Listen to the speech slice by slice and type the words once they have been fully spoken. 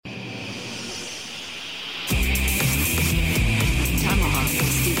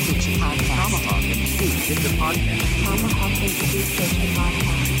It's a podcast. Tomahawk and Stew Pitcher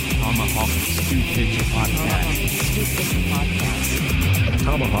Podcast. Tomahawk and Stew Pitcher Podcast. Tomahawk and Stew Pitcher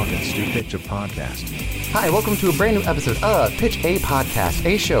Tomahawk and Stew Pitcher Podcast. Hi, welcome to a brand new episode of Pitch A Podcast,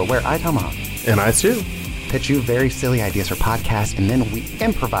 a show where I, Tomahawk, and I, Stu, pitch you very silly ideas for podcasts, and then we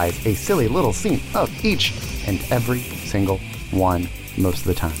improvise a silly little scene of each and every single one most of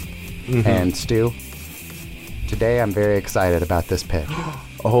the time. Mm-hmm. And Stu, today I'm very excited about this pitch.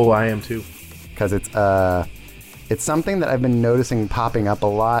 Oh, I am too. Because it's something that I've been noticing popping up a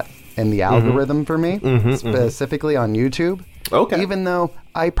lot in the algorithm for me, specifically on YouTube. Okay. Even though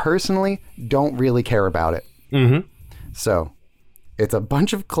I personally don't really care about it. Mm-hmm. So, it's a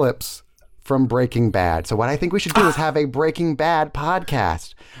bunch of clips from Breaking Bad. So what I think we should do is have a Breaking Bad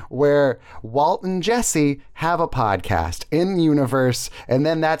podcast where Walt and Jesse have a podcast in universe, and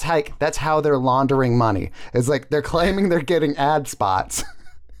then that's how they're laundering money. It's like they're claiming they're getting ad spots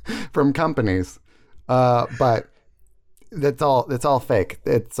from companies, but that's all fake.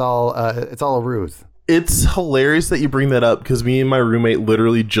 It's all a ruse. It's hilarious that you bring that up because me and my roommate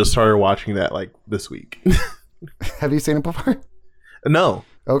literally just started watching that like this week. Have you seen it before? No.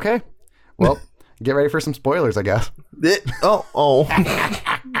 Okay. Well, get ready for some spoilers, I guess. Oh.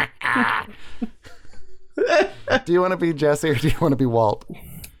 Do you want to be Jesse or do you want to be Walt?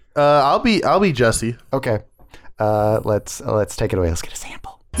 I'll be Jesse. Okay. Let's take it away. Let's get a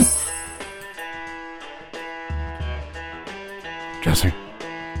sample. Jesse,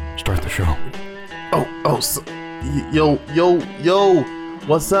 start the show. Yo,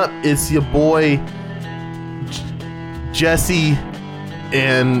 what's up? It's your boy Jesse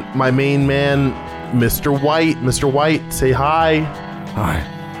and my main man, Mr. White. Mr. White, say hi. Hi.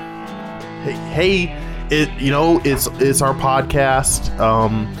 Hey, it's our podcast,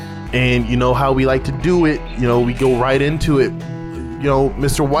 and you know how we like to do it. You know, we go right into it. You know,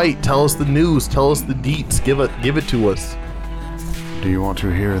 Mr. White, tell us the news, tell us the deets, give it to us. Do you want to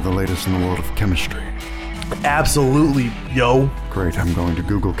hear the latest in the world of chemistry? Absolutely, yo. Great, I'm going to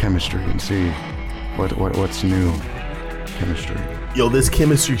Google chemistry and see what's new. Chemistry. Yo, this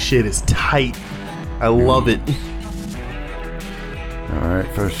chemistry shit is tight. I love it. Alright,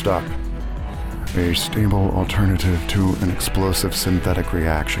 first up. A stable alternative to an explosive synthetic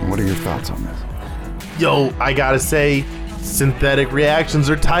reaction. What are your thoughts on this? Yo, I gotta say, synthetic reactions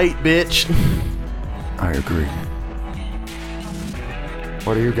are tight, bitch. I agree.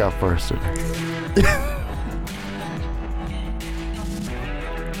 What do you got first today?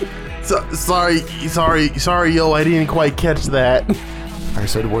 Sorry, yo, I didn't quite catch that. I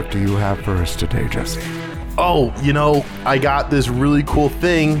said, what do you have for us today, Jesse? Oh, you know, I got this really cool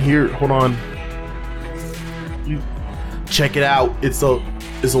thing here. Hold on. You check it out. It's a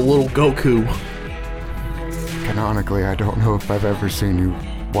little Goku. Canonically, I don't know if I've ever seen you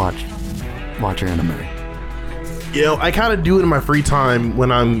watch anime. You know, I kind of do it in my free time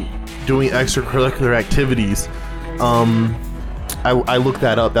when I'm doing extracurricular activities. I look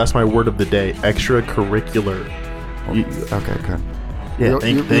that up. That's my word of the day. Extracurricular. Okay, good. Yeah,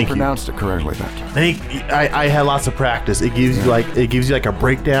 thank you. Pronounced it correctly that time. I had lots of practice. It gives you like a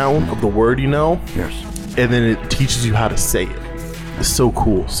breakdown of the word, you know? Yes. And then it teaches you how to say it. It's so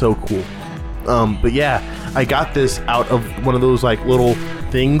cool. But yeah, I got this out of one of those like little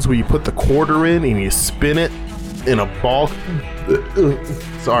things where you put the quarter in and you spin it in a ball.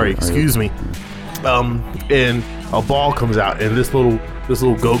 Sorry, excuse me. And a ball comes out, and this little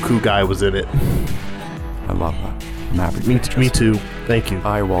Goku guy was in it. I love that. I'm happy. Me too. Thank you.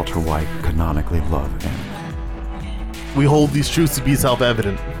 I, Walter White, canonically love anime. We hold these truths to be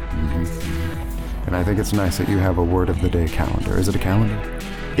self-evident. Mm-hmm. And I think it's nice that you have a word of the day calendar. Is it a calendar?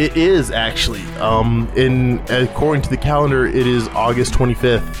 It is actually. According to the calendar, it is August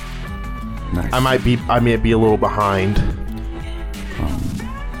 25th. Nice. I may be a little behind.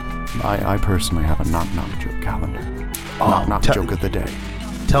 I personally have a knock-knock joke calendar. Knock-knock joke of the day.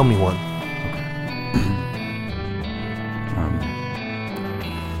 Tell me one.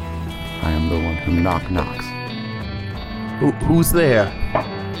 I am the one who knocks. Who's there?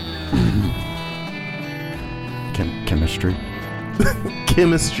 Chemistry.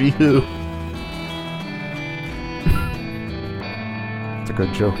 Chemistry who? It's a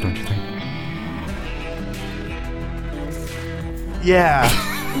good joke, don't you think? Yeah.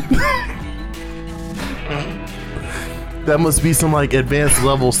 That must be some like advanced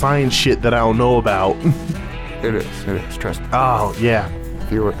level science shit that I don't know about. It is, trust me. Oh, yeah.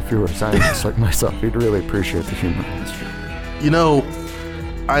 If you were a scientist like myself, you'd really appreciate the humor in this joke. You know,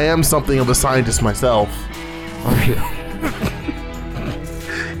 I am something of a scientist myself. Oh, yeah.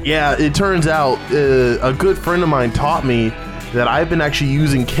 Yeah, it turns out a good friend of mine taught me that I've been actually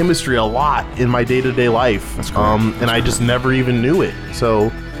using chemistry a lot in my day-to-day life. That's correct. And I just never even knew it.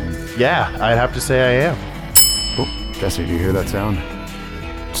 So, yeah, I'd have to say I am. Oh, Jesse, do you hear that sound?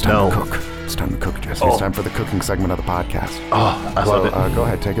 It's time to cook. It's time to cook, Jesse. It's time for the cooking segment of the podcast. Oh, I love it. Go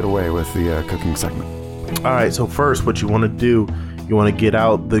ahead, take it away with the cooking segment. All right, so first, what you want to do, you want to get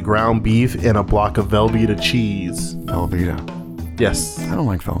out the ground beef and a block of Velveeta cheese. Velveeta. Yes, I don't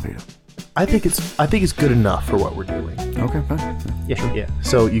like Velveeta. I think it's good enough for what we're doing. Okay, fine. Yeah.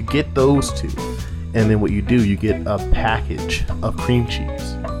 So you get those two, and then what you do, you get a package of cream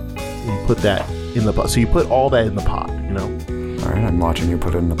cheese. And you put that in the pot. So you put all that in the pot, you know. All right, I'm watching you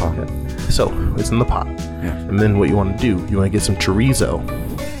put it in the pot. So it's in the pot. Yeah. And then what you want to do, you want to get some chorizo.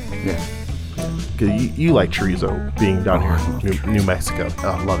 Yeah. Because you like chorizo being down I here love in New Mexico. Oh,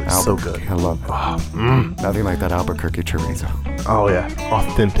 I love it. So good. I love it. Nothing like that Albuquerque chorizo. Oh yeah,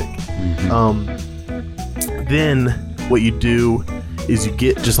 authentic. Then what you do is you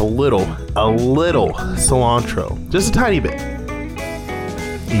get just a little cilantro, just a tiny bit.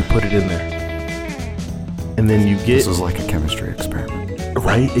 And you put it in there, and then you get. This is like a chemistry experiment.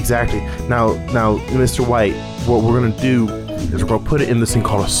 Right, exactly. Now, Mr. White, what we're gonna do is we're gonna put it in this thing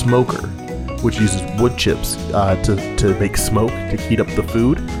called a smoker, which uses wood chips to make smoke to heat up the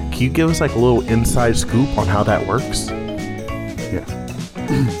food. Can you give us like a little inside scoop on how that works? Yeah.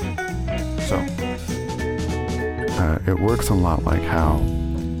 So, it works a lot like how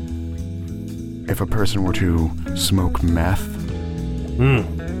if a person were to smoke meth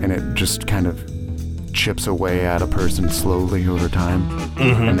and it just kind of chips away at a person slowly over time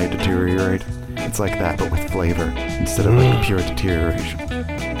and they deteriorate. It's like that, but with flavor instead of like a pure deterioration.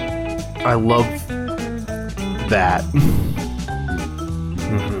 I love that.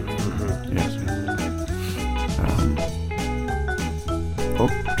 Yes. Oh,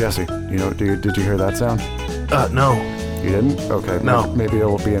 Jesse, did you hear that sound? No. You didn't? Okay. No. Maybe it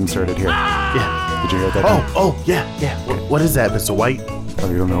will be inserted here. Yeah. Did you hear that? Oh, yeah. What is that, Mr. White? Oh,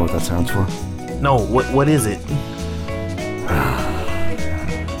 you don't know what that sounds for? No, what is it?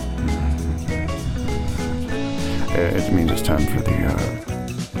 It means it's time for the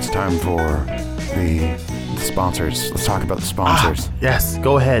sponsors. Let's talk about the sponsors. Yes,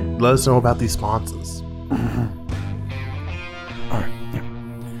 go ahead. Let us know about these sponsors. All right. Yeah.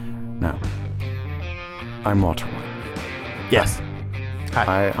 Now, I'm Walter White. Yes.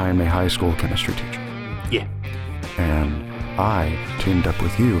 Hi. I am a high school chemistry teacher. Yeah. And I teamed up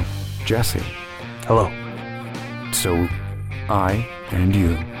with you, Jesse. Hello. So I and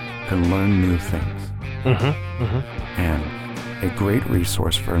you can learn new things. And a great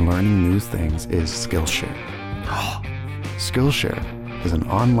resource for learning new things is Skillshare. Skillshare is an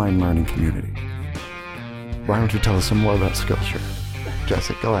online learning community. Why don't you tell us some more about Skillshare?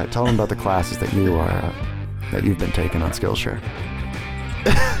 Jesse, go ahead. Tell them about the classes that you've been taking on Skillshare.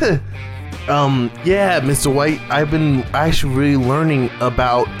 Yeah, Mr. White, I've been actually really learning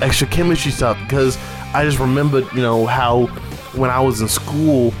about extra chemistry stuff because I just remembered, how when I was in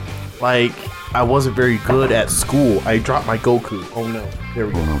school, like, I wasn't very good at school. I dropped my Goku. Oh no, there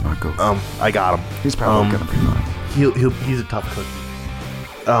we go. Oh no, not Goku. I got him. He's probably gonna be fine. He's a tough cookie.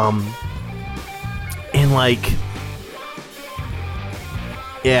 And like,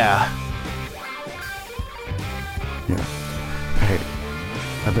 yeah. Hey,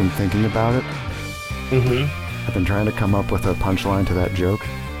 I've been thinking about it. I've been trying to come up with a punchline to that joke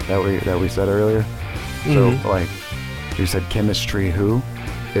that we said earlier. So, like, you said chemistry who?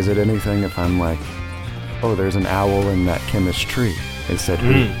 Is it anything if I'm like, oh, there's an owl in that chemistry? It said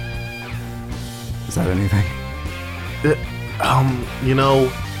who? Is that anything?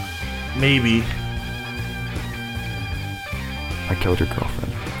 Maybe. I killed your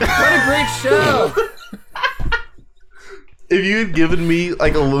girlfriend. What a great show! If you had given me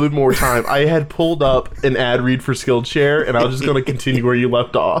like a little bit more time, I had pulled up an ad read for Skillshare, and I was just going to continue where you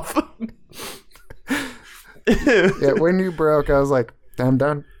left off. Yeah, when you broke, I was like, I'm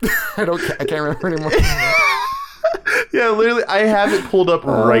done. I can't remember anymore. Yeah, literally, I have it pulled up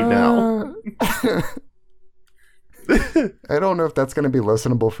right now. I don't know if that's going to be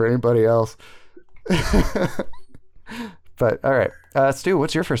listenable for anybody else. But all right, Stu,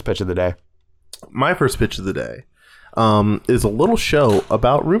 what's your first pitch of the day? My first pitch of the day is a little show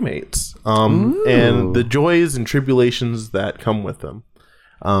about roommates and the joys and tribulations that come with them.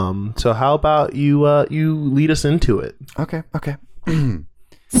 So how about you lead us into it? Okay. Are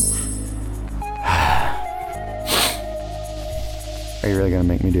you really gonna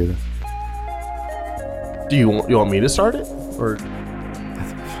make me do this? Do you want me to start it, or?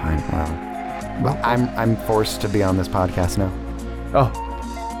 That's fine. Wow. Well, I'm forced to be on this podcast now. Oh,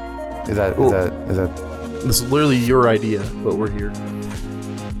 Is that This is literally your idea, but we're here.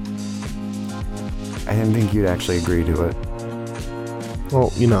 I didn't think you'd actually agree to it.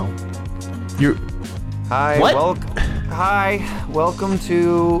 Well, you know, you're. Hi, What? welcome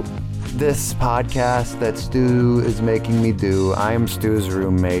to this podcast that Stu is making me do. I am Stu's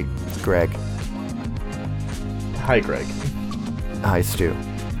roommate, Greg. Hi, Greg. Hi, Stu.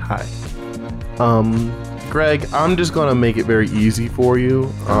 Hi. Greg, I'm just gonna make it very easy for you,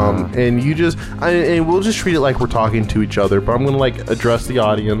 and we'll just treat it like we're talking to each other. But I'm gonna like address the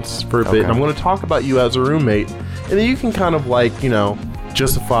audience for a bit, Okay. and I'm gonna talk about you as a roommate, and then you can kind of like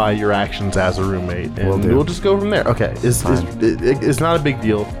justify your actions as a roommate, and Will do. we'll just go from there. Okay, it's not a big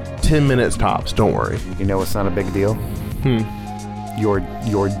deal. 10 minutes tops. Don't worry. You know what's not a big deal? Your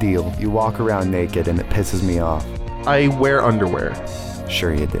deal. You walk around naked and it pisses me off. I wear underwear.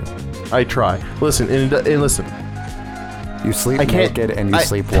 Sure you do. I try. Listen, and listen. You sleep I can't- naked and you I-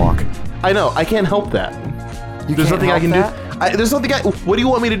 sleepwalk. I know. I can't help that. You There's can't nothing I help can that? do. There's nothing. What do you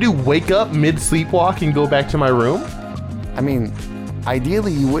want me to do? Wake up mid sleepwalk and go back to my room? I mean,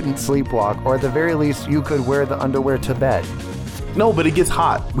 ideally you wouldn't sleepwalk, or at the very least you could wear the underwear to bed. No, but it gets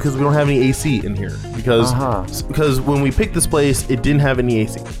hot because we don't have any AC in here. Because when we picked this place, it didn't have any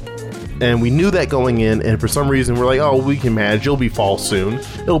AC, and we knew that going in. And for some reason, we're like, oh, we can manage. It'll be fall soon.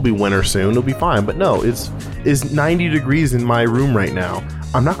 It'll be winter soon. It'll be fine. But no, it's 90 degrees in my room right now.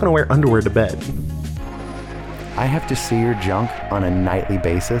 I'm not gonna wear underwear to bed. I have to see your junk on a nightly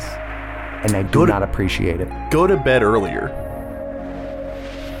basis, and I do not appreciate it. Go to bed earlier.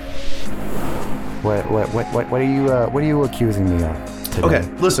 What are you accusing me of today? Okay,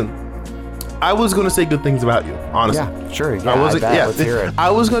 listen. I was gonna say good things about you, honestly. Yeah, sure. Yeah, I wasn't. bet. Yeah, Let's hear it. I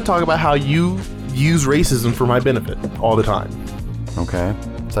was gonna talk about how you use racism for my benefit all the time. Okay.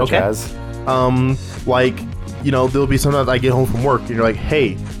 Such Okay. as? Like, there'll be sometimes I get home from work and you're like,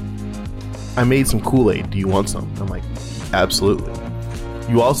 hey, I made some Kool-Aid. Do you want some? I'm like, absolutely.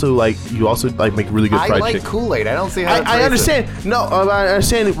 You also like make really good I fried like chicken. Kool-Aid. I don't see how. I understand. No, I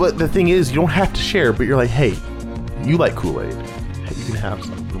understand. But the thing is, you don't have to share. But you're like, hey, you like Kool-Aid. Hey, you can have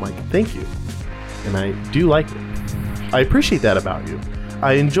some. I'm like, thank you, and I do like it. I appreciate that about you.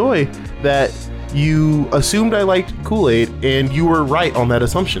 I enjoy that you assumed I liked Kool-Aid, and you were right on that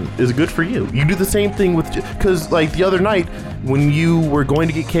assumption. Is good for you. You do the same thing with, because like the other night when you were going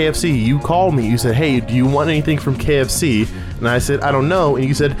to get KFC, you called me. You said, hey, do you want anything from KFC? And I said, I don't know. And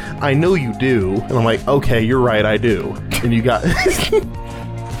you said, I know you do. And I'm like, okay, you're right, I do. And you got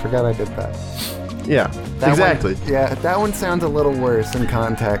I forgot I did that. yeah, That exactly. One, yeah, that one sounds a little worse in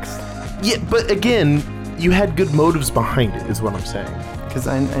context. Yeah, but again, you had good motives behind it, is what I'm saying. Because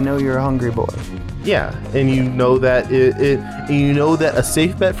I know you're a hungry boy. Yeah, and you know that that a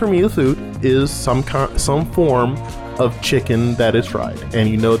safe bet for meal food is some form of chicken that is fried, and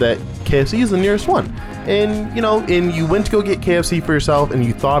you know that KFC is the nearest one. And and you went to go get KFC for yourself, and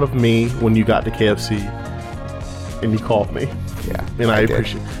you thought of me when you got to KFC, and you called me. Yeah. And I did.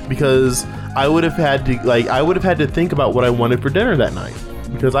 appreciate it, because I would have had to think about what I wanted for dinner that night,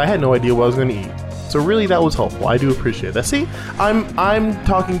 because I had no idea what I was going to eat. So really, that was helpful. I do appreciate that. See, I'm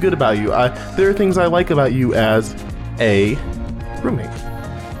talking good about you. There are things I like about you as a roommate.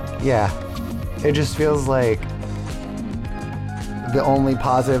 Yeah. It just feels like the only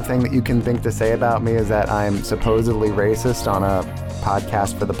positive thing that you can think to say about me is that I'm supposedly racist on a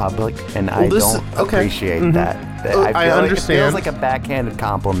podcast for the public, and I don't appreciate that. I feel understand. Like it feels like a backhanded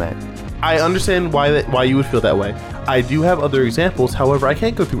compliment. I understand why you would feel that way. I do have other examples. However, I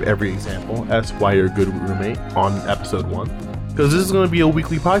can't go through every example as why you're a good roommate on episode 1, because this is going to be a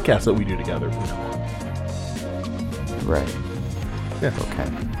weekly podcast that we do together from now on. Right. Yeah. Okay.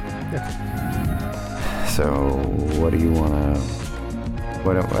 Yeah. So, what do you want to...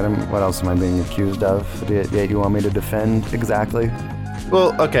 What else am I being accused of that you want me to defend exactly?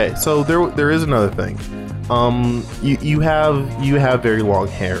 Well, okay. So there is another thing. You have very long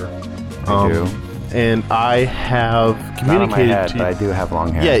hair. I do. And I have Not on my communicated head, to but I you. do have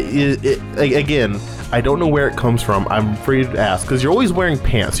long hair. Yeah. Again, I don't know where it comes from. I'm afraid to ask, because you're always wearing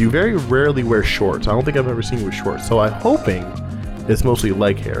pants. You very rarely wear shorts. I don't think I've ever seen you with shorts. So I'm hoping it's mostly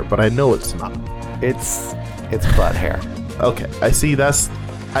leg hair, but I know it's not. It's butt hair. Okay, I see. That's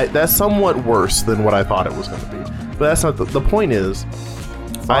somewhat worse than what I thought it was going to be. But that's not the point. Is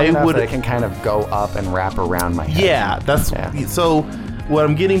Long enough that it can kind of go up and wrap around my head. Yeah, so what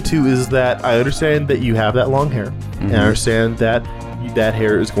I'm getting to is that I understand that you have that long hair, and I understand that that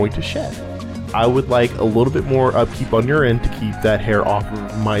hair is going to shed. I would like a little bit more upkeep on your end to keep that hair off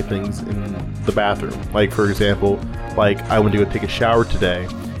of my things in the bathroom. Like, for example, like I went to go take a shower today,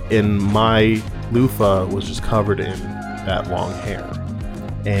 and my loofah was just covered in that long hair.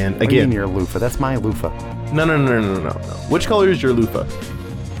 And What do you again, mean your loofah? That's my loofah. no. Which color is your loofah?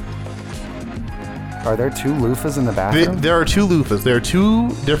 Are there 2 loofahs in the bathroom? There are 2 loofahs. There are 2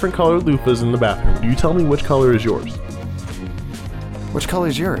 different colored loofahs in the bathroom. You tell me which color is yours. Which color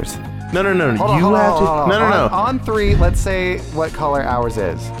is yours? No. Hold on, You hold have on, to. hold on. No. On 3, let's say what color ours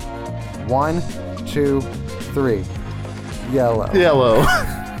is. 1, 2, 3. Yellow. Yellow.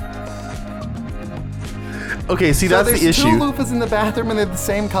 Okay, see, So that's the there's 2 issue. loofahs in the bathroom and they're the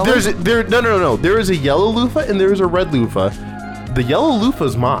same color? No. There is a yellow loofah and there is a red loofah. The yellow loofah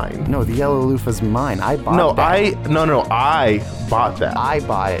is mine. No, the yellow loofah's mine. I bought that. I bought that. I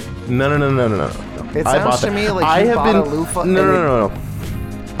bought it. No. It I sounds bought to that. me like I you have bought been, a loofah. No.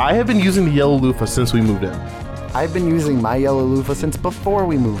 I have been using the yellow loofah since we moved in. I've been using my yellow loofah since before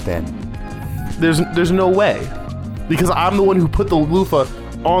we moved in. There's no way, because I'm the one who put the loofah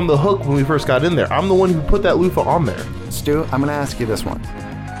on the hook when we first got in there. I'm the one who put that loofah on there. Stu, I'm gonna ask you this one.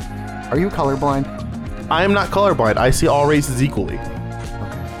 Are you colorblind? I am not colorblind. I see all races equally.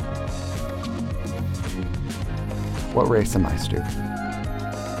 What race am I, Stu?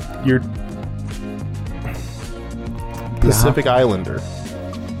 You're Pacific Islander.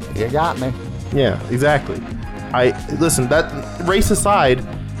 You got me. Yeah, exactly. Listen. That race aside,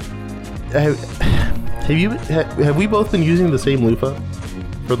 have we both been using the same loofah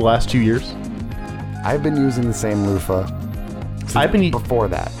for the last 2 years? I've been using the same loofah before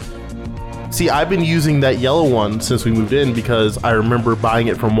that. See, I've been using that yellow one since we moved in because I remember buying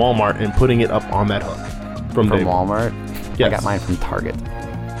it from Walmart and putting it up on that hook from day one. Walmart? Yes. I got mine from Target.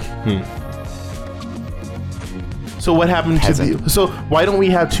 So what happened Peasant. So why don't we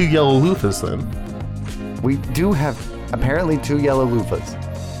have 2 yellow loofahs then? We do have apparently 2 yellow loofahs.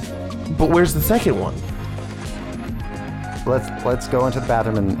 But where's the second one? Let's go into the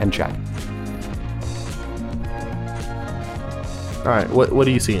bathroom and check. All right, what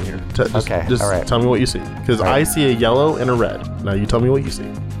do you see in here? Just all right. tell me what you see. Because All right. I see a yellow and a red. Now you tell me what you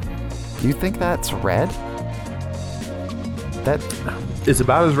see. You think that's red? It's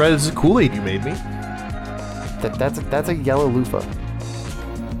about as red as the Kool-Aid you made me. That's a yellow loofah.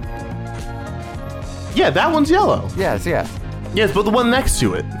 Yeah, that one's yellow. Yes. Yes, but the one next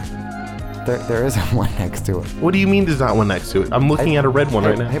to it. There isn't one next to it. What do you mean there's not one next to it? I'm looking at a red one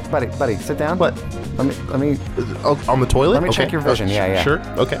right now. Hey, buddy, sit down. What? Let me. On the toilet? Let me Okay. check your vision. Yeah. Sure.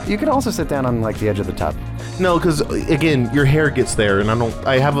 Okay. You can also sit down on like the edge of the tub. No, because again, your hair gets there, and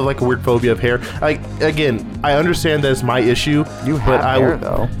I have a weird phobia of hair. I understand that it's my issue. You but have hair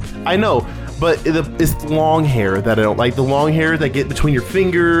though. I know, but it's long hair that I don't like. The long hair that get between your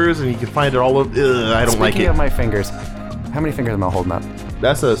fingers, and you can find it all over. I don't like it. Speaking of my fingers, how many fingers am I holding up?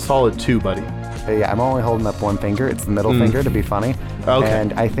 That's a solid 2, buddy. Yeah, I'm only holding up one finger. It's the middle finger to be funny. Okay.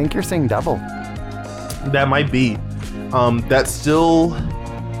 And I think you're seeing double. That might be. That's still.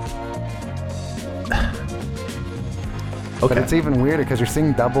 Okay. But it's even weirder because you're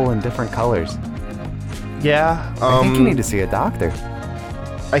seeing double in different colors. Yeah. I think you need to see a doctor.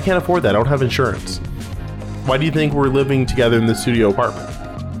 I can't afford that. I don't have insurance. Why do you think we're living together in the studio apartment?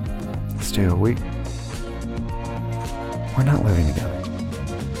 Stu, we're not living together.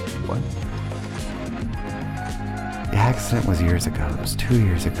 What? The accident was years ago. It was 2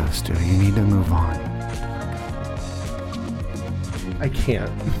 years ago, Stu. You need to move on. I can't.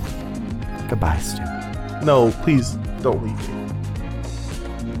 Goodbye, Stu. No, please don't leave me.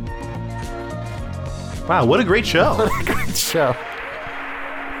 Wow, what a great show. Good show.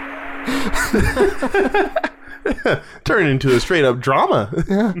 Turned into a straight up drama.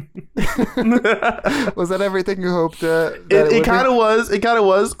 Was that everything you hoped? It kind of was. It kind of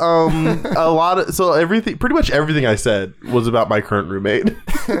was. A lot of pretty much everything I said was about my current roommate.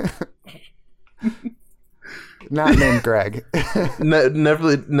 Not named Greg.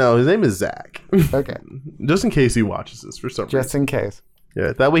 No, his name is Zach. Okay. Just in case he watches this for some reason. Just in case.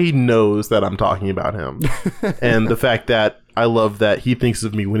 Yeah, that way he knows that I'm talking about him. And the fact that I love that he thinks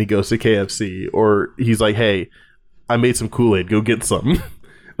of me when he goes to KFC, or he's like, hey, I made some Kool-Aid, go get some.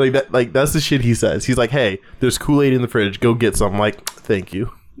 That's the shit he says. He's like, hey, there's Kool-Aid in the fridge, go get some. I'm like, thank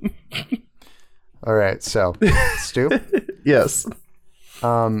you. All right, so Stu, Yes.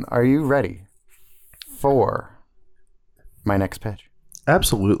 are you ready for my next pitch?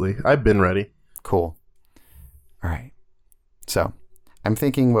 Absolutely. I've been ready. Cool. All right. So I'm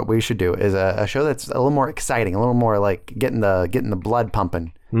thinking what we should do is a show that's a little more exciting, a little more like getting the blood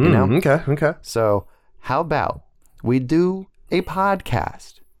pumping. You know? Okay. So how about we do a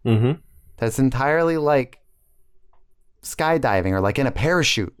podcast that's entirely like skydiving or like in a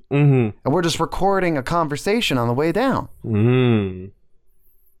parachute, and we're just recording a conversation on the way down.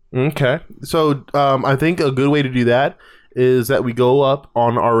 Okay. So I think a good way to do that is that we go up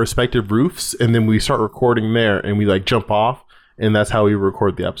on our respective roofs and then we start recording there, and we like jump off, and that's how we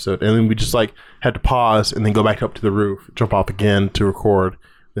record the episode. And then we just like had to pause and then go back up to the roof, jump off again to record,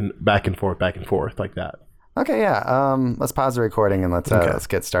 then back and forth like that. Okay, yeah. Let's pause the recording and let's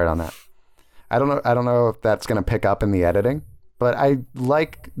get started on that. I don't know if that's going to pick up in the editing, but I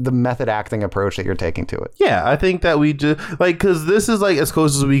like the method acting approach that you're taking to it. Yeah, I think that we just like, because this is like as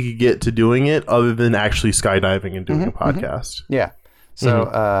close as we could get to doing it, other than actually skydiving and doing a podcast. Yeah.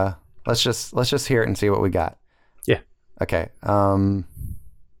 So let's just hear it and see what we got. Yeah. Okay.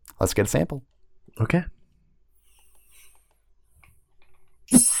 Let's get a sample. Okay.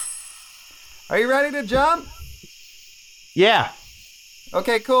 Are you ready to jump? Yeah.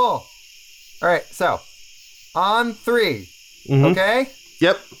 Okay, cool. All right, so on 3. Okay?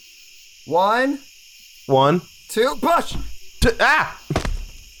 Yep. 1, 1, 2, push! 2, ah!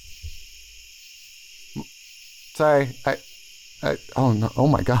 Sorry. Oh no. Oh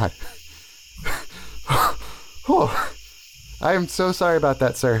my God. Oh, I am so sorry about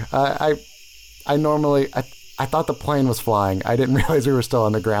that, sir. I thought the plane was flying. I didn't realize we were still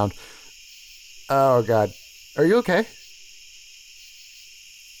on the ground. Oh God. Are you okay?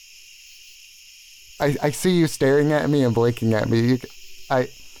 I see you staring at me and blinking at me.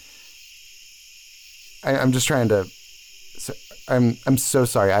 I'm just trying to. I'm so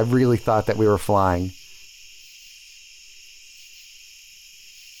sorry. I really thought that we were flying.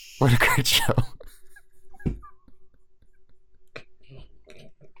 What a great show.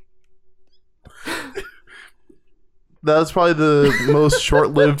 That was probably the most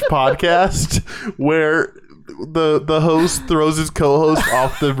short-lived podcast where the host throws his co-host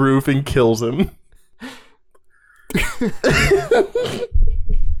off the roof and kills him.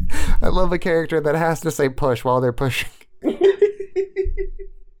 I love a character that has to say push while they're pushing.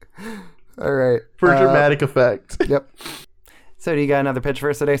 All right. For dramatic effect. Yep. So do you got another pitch for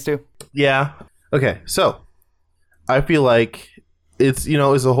us today, Stu? Yeah. Okay, so I feel like it's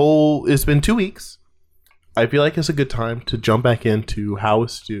been 2 weeks. I feel like it's a good time to jump back into how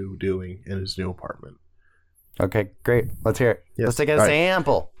is Stu doing in his new apartment. Okay, great. Let's hear it. Yes. Let's take a All right.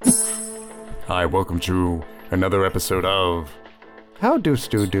 sample. Hi, welcome to another episode of How do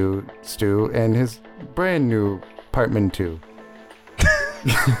Stu and his brand new apartment 2?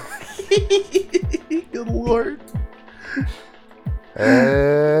 Good Lord.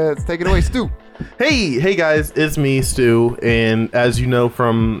 Let's take it away, Stu. Hey guys, it's me, Stu, and as you know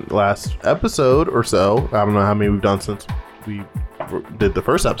from last episode or so, I don't know how many we've done since we did the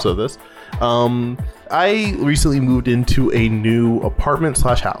first episode of this. I recently moved into a new apartment /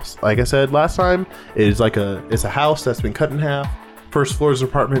 house. Like I said last time, it's a house that's been cut in half. First floor is an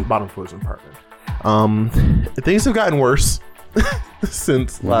apartment, bottom floor is an apartment. Things have gotten worse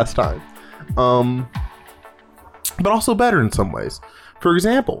since last time, but also better in some ways. For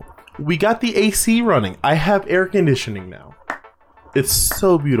example, we got the AC running. I have air conditioning now. It's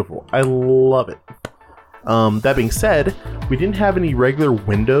so beautiful. I love it. That being said, we didn't have any regular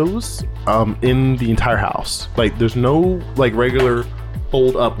windows in the entire house. Like, there's no like regular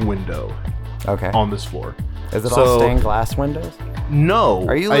fold up window Okay. on this floor. Is it all stained glass windows? No.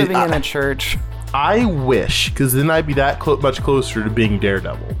 Are you living in a church? I wish, because then I'd be that much closer to being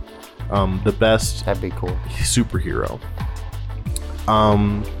Daredevil, the best That'd be cool. superhero.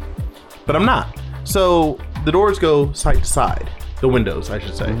 But I'm not. So the doors go side to side. The windows, I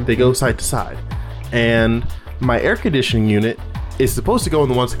should say. They go side to side. And my air conditioning unit is supposed to go in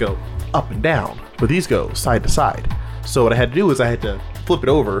the ones that go up and down, but these go side to side. So what I had to do is I had to flip it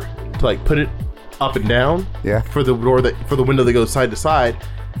over to like put it up and down. Yeah. For the window that goes side to side,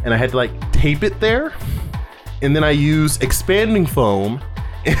 and I had to like tape it there. And then I used expanding foam,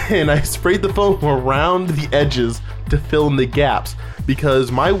 and I sprayed the foam around the edges to fill in the gaps,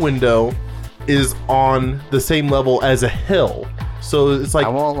 because my window is on the same level as a hill. So it's like, I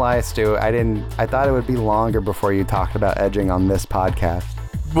won't lie, Stu. I thought it would be longer before you talked about edging on this podcast.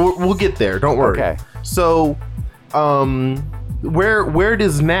 we'll get there. Don't worry. Okay. So, where it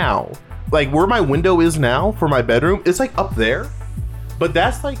is now, like where my window is now for my bedroom, it's like up there, but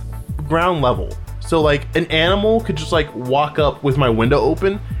that's like ground level. So like an animal could just like walk up with my window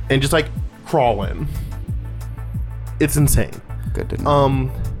open and just like crawl in. It's insane. Good to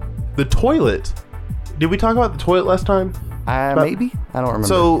know. The toilet. Did we talk about the toilet last time? Maybe? I don't remember.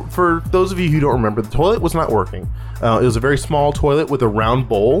 So, for those of you who don't remember, the toilet was not working. It was a very small toilet with a round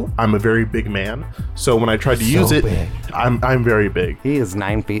bowl. I'm a very big man, so when I tried to use it, big. I'm very big. He is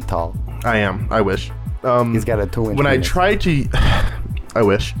 9 feet tall. I am. I wish. He's got a 2-inch When I penis. tried to, I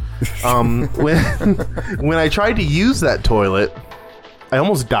wish. When I tried to use that toilet, I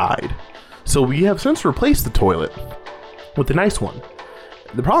almost died. So we have since replaced the toilet. with the nice one.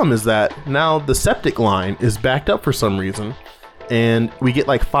 The problem is that now the septic line is backed up for some reason, and we get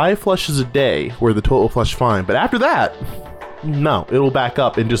like 5 flushes a day where the toilet will flush fine. But after that, no, it'll back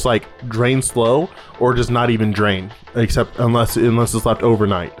up and just like drain slow, or just not even drain, except unless it's left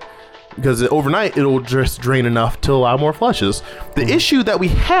overnight. Because overnight it'll just drain enough to allow more flushes. The issue that we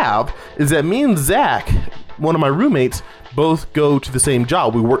have is that me and Zach, one of my roommates, both go to the same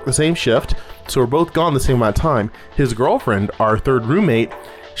job. We work the same shift, so we're both gone the same amount of time. His girlfriend, our third roommate,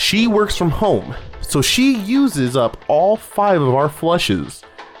 she works from home, so she uses up all 5 of our flushes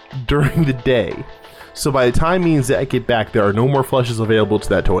during the day. So by the time me and Zach get back, there are no more flushes available to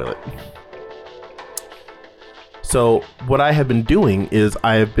that toilet. So what I have been doing is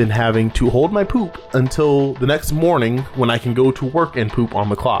I have been having to hold my poop until the next morning when I can go to work and poop on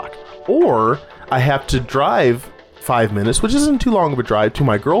the clock. Or I have to drive 5 minutes, which isn't too long of a drive, to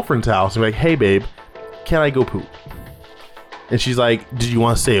my girlfriend's house and be like, hey babe, can I go poop? And she's like, did you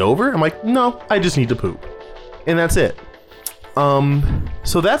want to stay over? I'm like, no, I just need to poop. And that's it.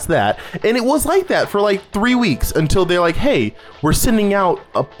 So that's that. And it was like that for like 3 weeks until they're like, hey, we're sending out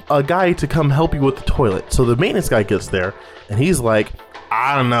a guy to come help you with the toilet. So the maintenance guy gets there and he's like,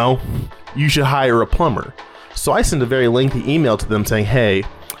 I don't know, you should hire a plumber. So I send a very lengthy email to them saying, hey,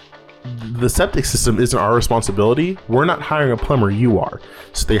 the septic system isn't our responsibility. We're not hiring a plumber, you are.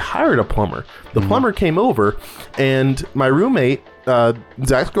 So they hired a plumber. The plumber came over, and my roommate,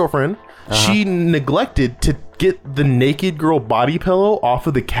 Zach's girlfriend, she neglected to get the naked girl body pillow off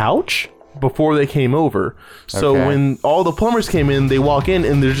of the couch before they came over. So when all the plumbers came in, they walk in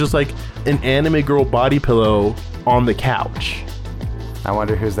and there's just like an anime girl body pillow on the couch. I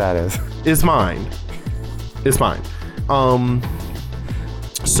wonder whose that is. It's mine. It's mine.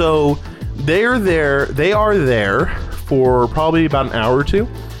 So they are there for probably about an hour or two,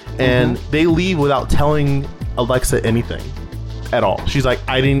 and they leave without telling Alexa anything at all. She's like,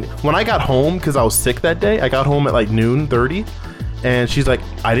 when I got home, because I was sick that day, I got home at like noon 30, and she's like,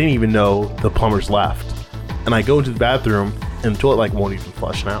 I didn't even know the plumbers left. And I go into the bathroom and the toilet like won't even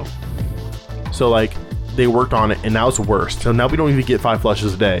flush now. So like they worked on it, and now it's worse. So now we don't even get 5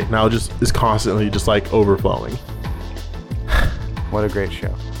 flushes a day. Now it just is constantly just like overflowing. What a great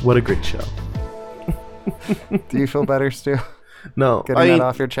show. What a great show. Do you feel better, Stu? No. Getting that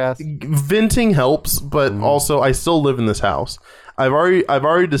off your chest? Venting helps, but also I still live in this house. I've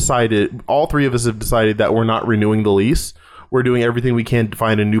already decided, all 3 of us have decided that we're not renewing the lease. We're doing everything we can to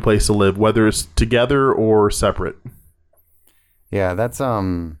find a new place to live, whether it's together or separate. Yeah, that's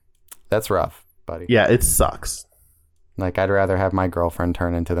rough, buddy. Yeah, it sucks. Like, I'd rather have my girlfriend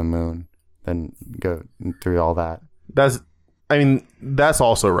turn into the moon than go through all that. That's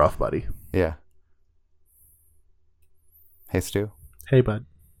also rough, buddy. Yeah. Hey, Stu. Hey, bud.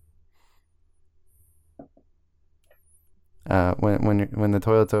 When the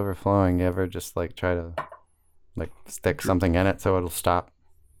toilet's overflowing, you ever just like try to like stick something in it so it'll stop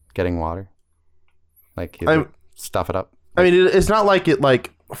getting water? Like stuff it up. I mean, it's not like it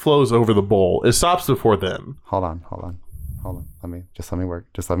like flows over the bowl. It stops before then. Hold on. Let me work.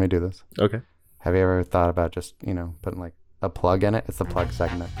 Just let me do this. Okay. Have you ever thought about just, putting like a plug in it? It's the plug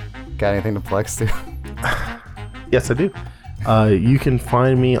segment. Got anything to plug, Stu? Yes, I do. You can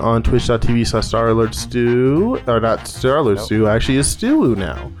find me on twitch.tv/StarAlertStew, or not StarAlertStew, actually it's Stewu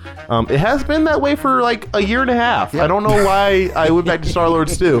now. It has been that way for like a year and a half. Yep. I don't know why I went back to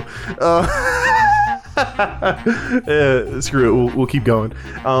StarAlertStew. Screw it, we'll keep going.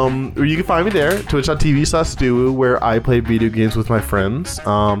 You can find me there, twitch.tv/Stewu, where I play video games with my friends.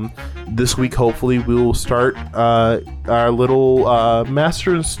 This week, hopefully, we will start our little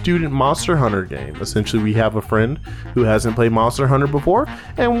Master and Student Monster Hunter game. Essentially, we have a friend who hasn't played Monster Hunter before,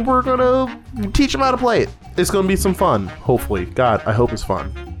 and we're going to teach him how to play it. It's going to be some fun, hopefully. God, I hope it's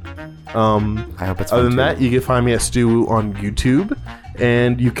fun. I hope it's fun. Other than that, you can find me at Stewu on YouTube,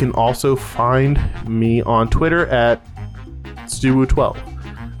 and you can also find me on Twitter at Stewu12.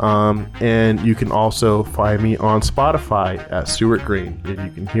 And you can also find me on Spotify at Stuart Green, and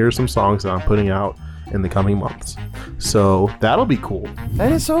you can hear some songs that I'm putting out in the coming months. So that'll be cool.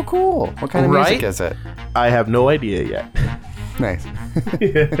 That is so cool. What kind of music is it? I have no idea yet. Nice.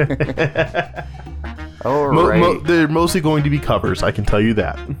 All right. They're mostly going to be covers, I can tell you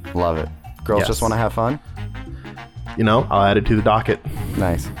that. Love it. Girls just want to have fun? I'll add it to the docket.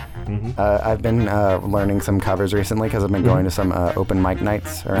 Nice. Mm-hmm. I've been learning some covers recently because I've been going to some open mic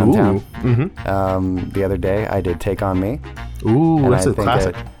nights around town. Mm-hmm. The other day I did Take On Me. Ooh, that's a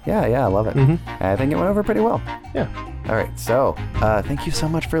classic. Yeah, I love it. Mm-hmm. I think it went over pretty well. Yeah. All right, so thank you so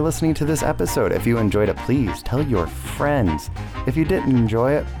much for listening to this episode. If you enjoyed it, please tell your friends. If you didn't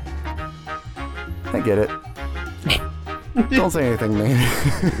enjoy it, I get it. Don't say anything, man.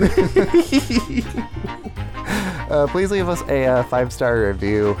 Please leave us a 5-star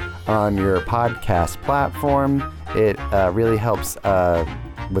review on your podcast platform. It really helps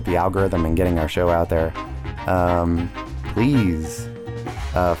with the algorithm and getting our show out there. Please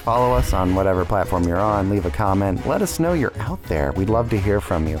follow us on whatever platform you're on. Leave a comment. Let us know you're out there. We'd love to hear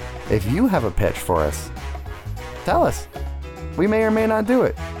from you. If you have a pitch for us, tell us. We may or may not do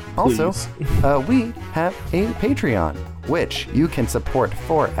it. Also, we have a Patreon, which you can support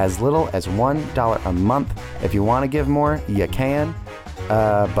for as little as $1 a month. If you want to give more, you can.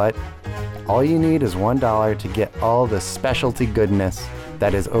 But all you need is $1 to get all the specialty goodness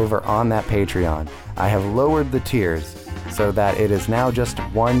that is over on that Patreon. I have lowered the tiers so that it is now just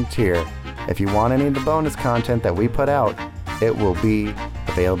one tier. If you want any of the bonus content that we put out, it will be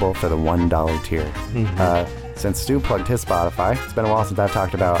available for the $1 tier. Since Stu plugged his Spotify, it's been a while since I've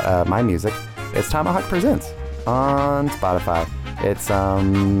talked about my music. It's Tomahawk Presents on Spotify. It's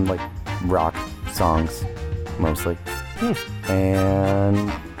like rock songs mostly.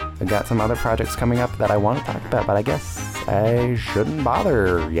 And I got some other projects coming up that I want to talk about, but I guess I shouldn't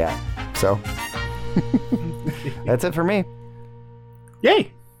bother yet. So that's it for me.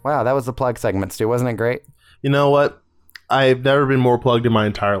 Yay! Wow, that was the plug segment, Stu. Wasn't it great? You know what? I've never been more plugged in my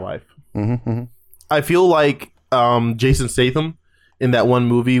entire life. I feel like Jason Statham in that one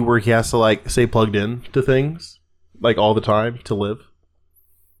movie where he has to like stay plugged in to things like all the time to live.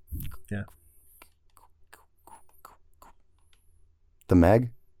 Yeah. The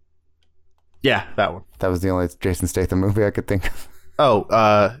Meg? Yeah, that one. That was the only Jason Statham movie I could think of. Oh,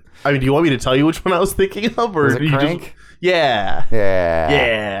 I mean, do you want me to tell you which one I was thinking of, or Was it do you Crank? just? Yeah.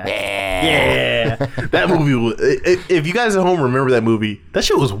 That movie was, if you guys at home remember that movie, that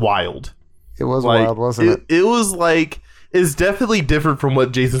shit was wild. It was Like, wild, wasn't it? It was like, it's definitely different from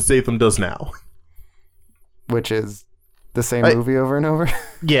what Jason Statham does now. Which is the same movie over and over?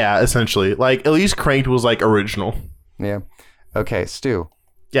 Yeah, essentially. Like, at least Cranked was like original. Yeah. Okay, Stu.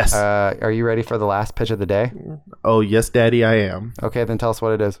 Yes. Are you ready for the last pitch of the day? Oh, yes, Daddy, I am. Okay, then tell us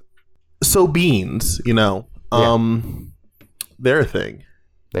what it is. So beans, you know, they're a thing.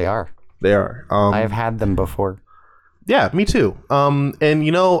 They are. They are. I have had them before. Yeah, me too. And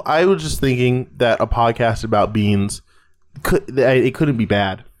you know, I was just thinking that a podcast about beans it couldn't be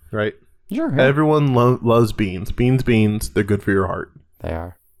bad, right? Sure. Yeah. Everyone loves beans. Beans. They're good for your heart. They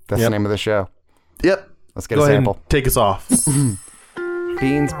are. That's the name of the show. Yep. Let's get Go a ahead sample. and take us off.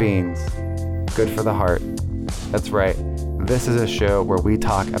 Beans. Good for the heart. That's right. This is a show where we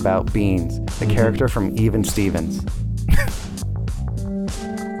talk about Beans, the character from Even Stevens.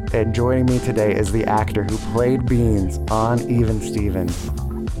 And joining me today is the actor who played Beans on Even Stevens.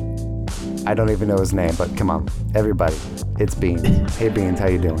 I don't even know his name, but come on, everybody, it's Beans. Hey Beans, how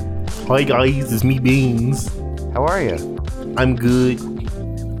you doing? Hi guys, it's me Beans. How are you? I'm good.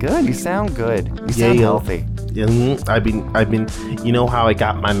 Good. You sound good. You sound healthy. I've been. You know how I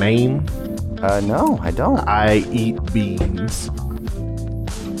got my name? No, I don't. I eat beans.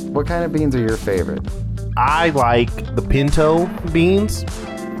 What kind of beans are your favorite? I like the pinto beans.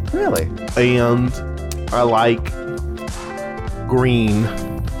 Really? And I like green.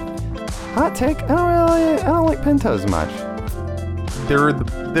 Hot take. I don't like pintos much. They're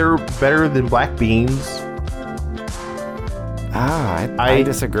better than black beans. I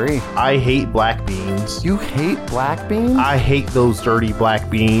disagree. I hate black beans. You hate black beans? I hate those dirty black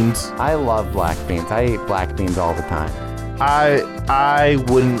beans. I love black beans. I eat black beans all the time. I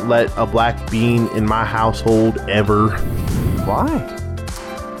wouldn't let a black bean in my household ever. Why?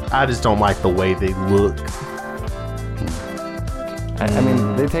 I just don't like the way they look. I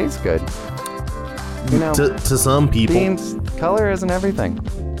mean, they taste good. You know, to some people, beans, color isn't everything.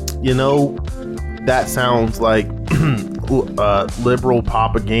 You know, that sounds like liberal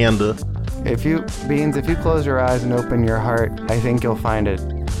propaganda. If you close your eyes and open your heart, I think you'll find it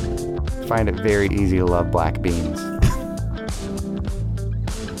very easy to love black beans.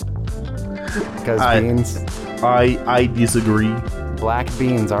 Because beans, I disagree. Black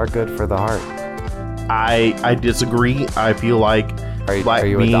beans are good for the heart. I disagree. I feel like are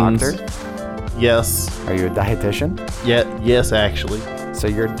you beans, a doctor? Yes. Are you a dietitian? Yes, actually. So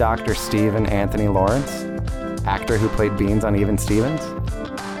you're Dr. Stephen Anthony Lawrence, actor who played Beans on Even Stevens?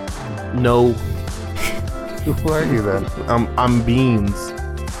 No. Who are you then? I'm Beans.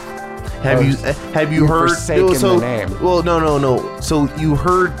 Have you heard? The name. Well, no. So you've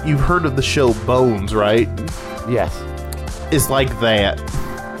heard of the show Bones, right? Yes. It's like that.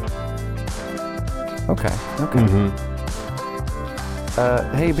 Okay. Mm-hmm.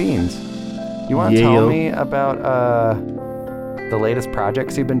 Hey Beans, you want to tell me about the latest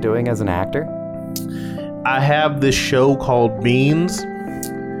projects you've been doing as an actor? I have this show called Beans.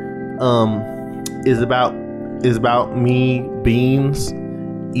 Is about me beans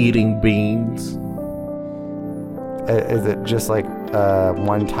eating beans. Is it just like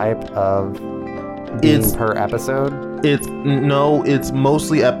one type of bean per episode? It's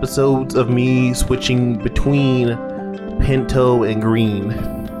mostly episodes of me switching between pinto and green.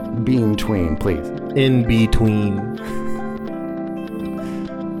 Bean tween, please. In between.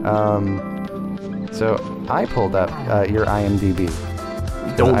 So I pulled up your IMDb.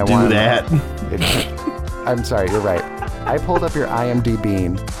 Don't I do wanna- that. I'm sorry, you're right. I pulled up your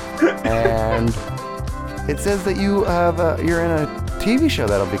IMDb, and it says that you're in a TV show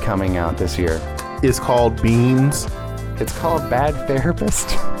that'll be coming out this year. It's called Beans. It's called Bad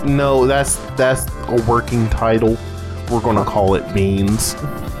Therapist. No, that's a working title. We're gonna call it Beans.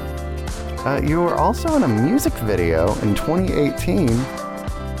 You were also in a music video in 2018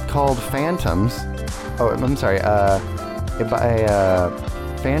 called Phantoms. Oh, I'm sorry. By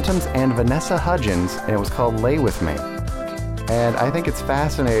Phantoms and Vanessa Hudgens, and it was called Lay With Me. And I think it's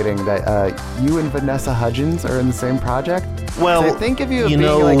fascinating that you and Vanessa Hudgens are in the same project. Well, So I think of you as you being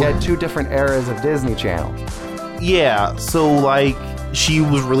know- like at two different eras of Disney Channel. Yeah, so like she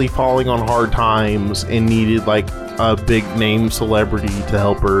was really falling on hard times and needed like a big name celebrity to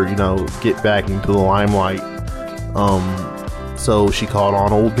help her, get back into the limelight. So she called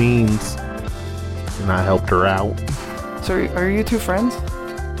on Old Beans, and I helped her out. So are you two friends?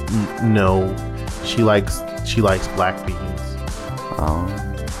 No, she likes black beans. Oh,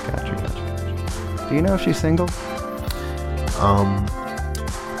 gotcha. Do you know if she's single?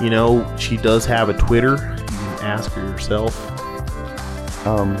 She does have a Twitter. You can ask her yourself.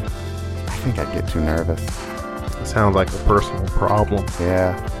 I think I'd get too nervous. It sounds like a personal problem.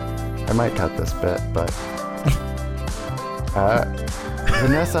 Yeah, I might cut this bit, but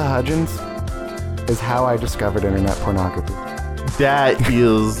Vanessa Hudgens is how I discovered internet pornography. That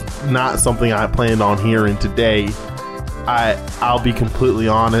is not something I planned on hearing today. I'll be completely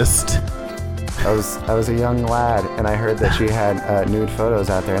honest. I was a young lad, and I heard that she had nude photos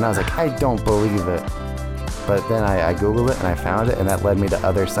out there, and I was like, I don't believe it. But then I Googled it, and I found it, and that led me to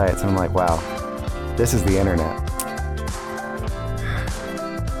other sites, and I'm like, wow, this is the internet.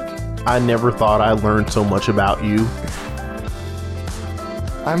 I never thought I learned so much about you.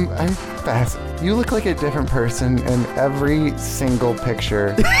 I'm fast. You look like a different person in every single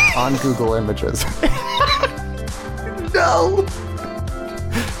picture on Google Images. No.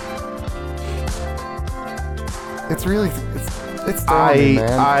 It's throwing me,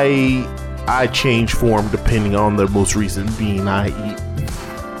 man. I change form depending on the most recent bean I eat.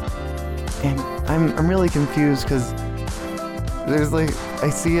 And I'm really confused because there's I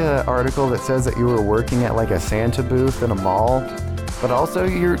see an article that says that you were working at like a Santa booth in a mall, but also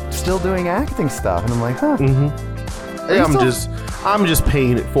you're still doing acting stuff, and I'm like, huh? Mm-hmm. you I'm just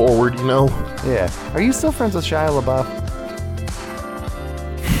paying it forward, Yeah. Are you still friends with Shia LaBeouf?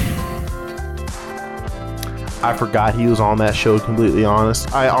 I forgot he was on that show, completely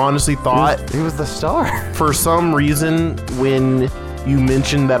honest. I honestly thought, He was the star. for some reason, when you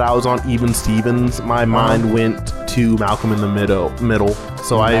mentioned that I was on Even Stevens, my mind went to Malcolm in the Middle.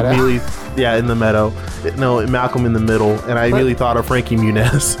 So I Meadow? immediately, in the Meadow. No, Malcolm in the Middle, and I immediately thought of Frankie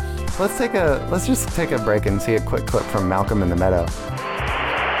Muniz. Let's just take a break and see a quick clip from Malcolm in the Meadow.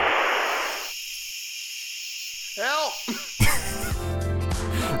 Help!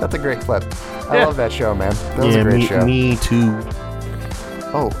 That's a great clip. I love that show, man. That was Yeah, a great show. me too.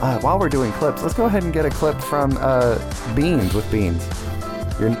 Oh, while we're doing clips, let's go ahead and get a clip from Beans with Beans,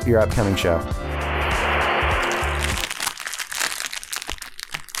 your upcoming show.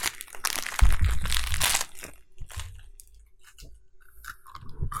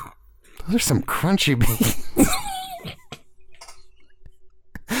 Those are some crunchy beans.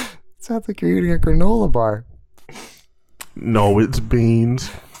 Sounds like you're eating a granola bar. No, it's beans.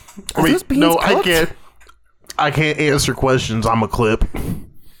 Are those beans no, cooked? I can't answer questions. I'm a clip.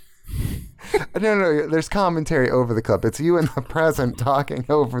 No, there's commentary over the clip. It's you in the present talking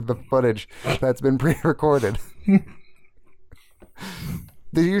over the footage that's been pre-recorded.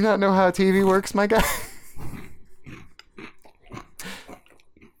 Do you not know how TV works, my guy?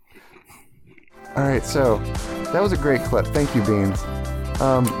 All right, so that was a great clip. Thank you, Beans.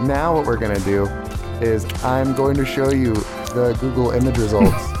 Now what we're going to do is I'm going to show you the Google image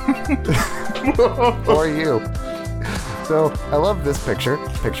results for you. So I love this picture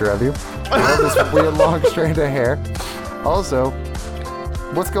of you. I love this weird long strand of hair. Also,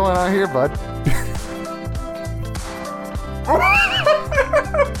 what's going on here, bud?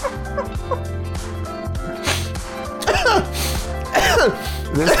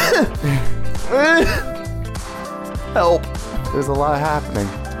 Help. There's a lot happening.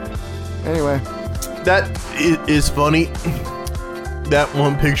 Anyway, That is funny. That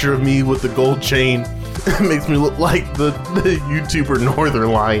one picture of me with the gold chain makes me look like the YouTuber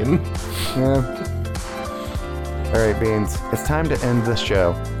Northern Lion. yeah. All right, Beans. It's time to end this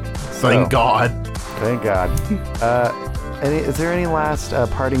show. Thank God. Thank God. Is there any last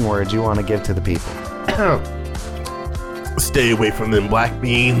parting words you want to give to the people? Stay away from them black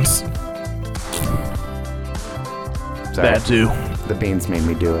beans. Sorry, That too. the beans made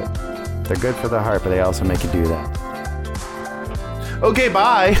me do it. They're good for the heart, but they also make you do that. Okay,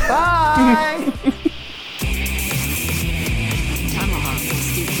 bye. Bye! Tomahawk and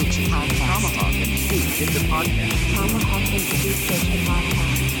Stew Kitchen Podcast. Tomahawk and Stew Kitchen Podcast. Tomahawk and Stew Kitchen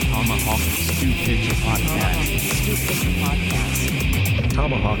Podcast. Tomahawk and Stew Kitchen Podcast. Tomahawk and Stew Kitchen Podcast.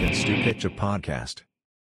 Tomahawk and Stew Picture Podcast.